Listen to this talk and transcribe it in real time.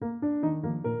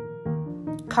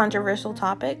controversial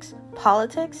topics,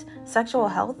 politics, sexual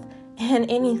health, and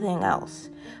anything else,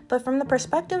 but from the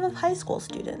perspective of high school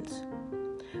students.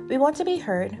 We want to be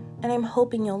heard, and I'm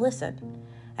hoping you'll listen.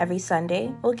 Every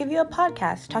Sunday, we'll give you a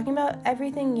podcast talking about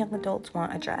everything young adults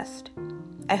want addressed.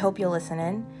 I hope you'll listen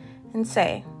in and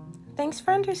say, thanks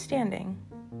for understanding.